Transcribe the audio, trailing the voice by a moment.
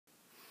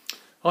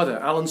Hi there,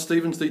 Alan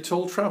Stevens, the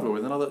Tall Traveller,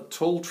 with another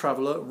Tall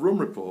Traveller room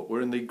report.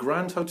 We're in the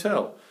Grand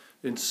Hotel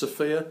in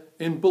Sofia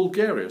in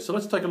Bulgaria. So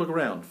let's take a look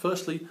around.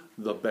 Firstly,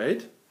 the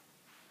bed.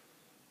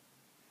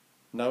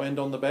 No end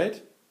on the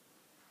bed.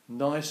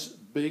 Nice,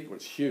 big, well,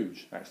 it's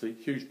huge actually,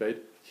 huge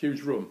bed,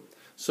 huge room.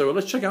 So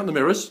let's check out the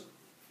mirrors.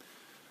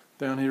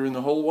 Down here in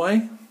the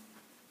hallway.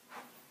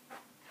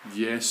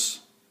 Yes,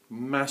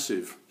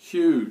 massive,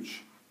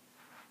 huge.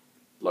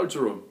 Loads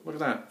of room, look at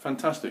that,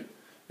 fantastic.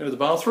 Into the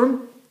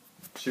bathroom.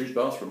 Huge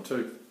bathroom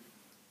too.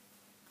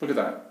 Look at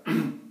that.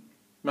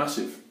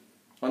 Massive.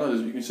 I know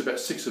you can see about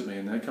 6 of me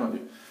in there, can't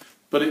you?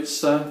 But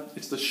it's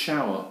the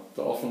shower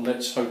that often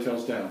lets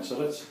hotels down. So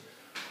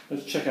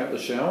let's check out the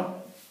shower.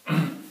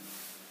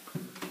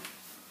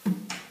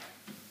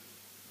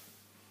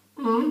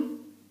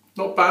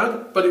 Not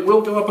bad, but it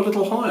will go up a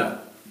little higher.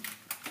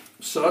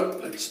 So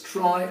let's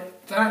try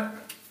that.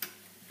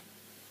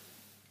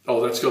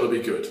 Oh, that's got to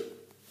be good.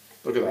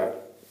 Look at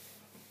that.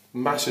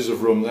 Masses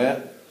of room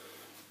there.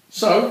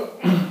 So,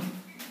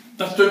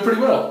 that's doing pretty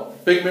well.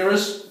 Big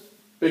mirrors,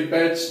 big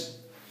beds,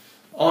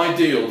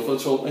 ideal for the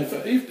tall,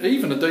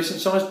 even a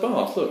decent sized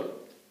bath,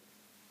 look.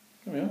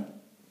 There we are.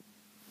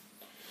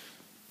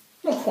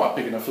 Not quite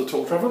big enough for the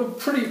tall traveller, but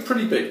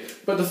pretty big.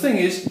 But the thing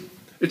is,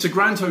 it's a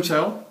grand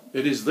hotel,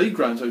 it is the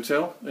Grand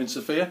Hotel in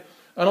Sofia,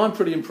 and I'm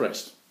pretty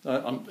impressed.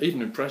 I'm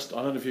even impressed, I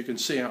don't know if you can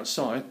see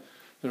outside,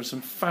 there are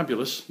some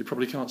fabulous, you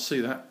probably can't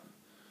see that.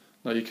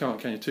 No, you can't,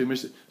 can you? Too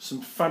misty.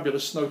 Some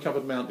fabulous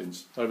snow-covered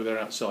mountains over there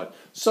outside.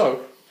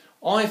 So,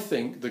 I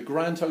think the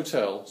Grand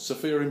Hotel,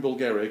 Sofia in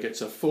Bulgaria,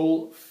 gets a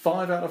full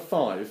 5 out of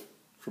 5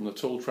 from the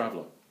Tall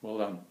Traveller. Well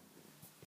done.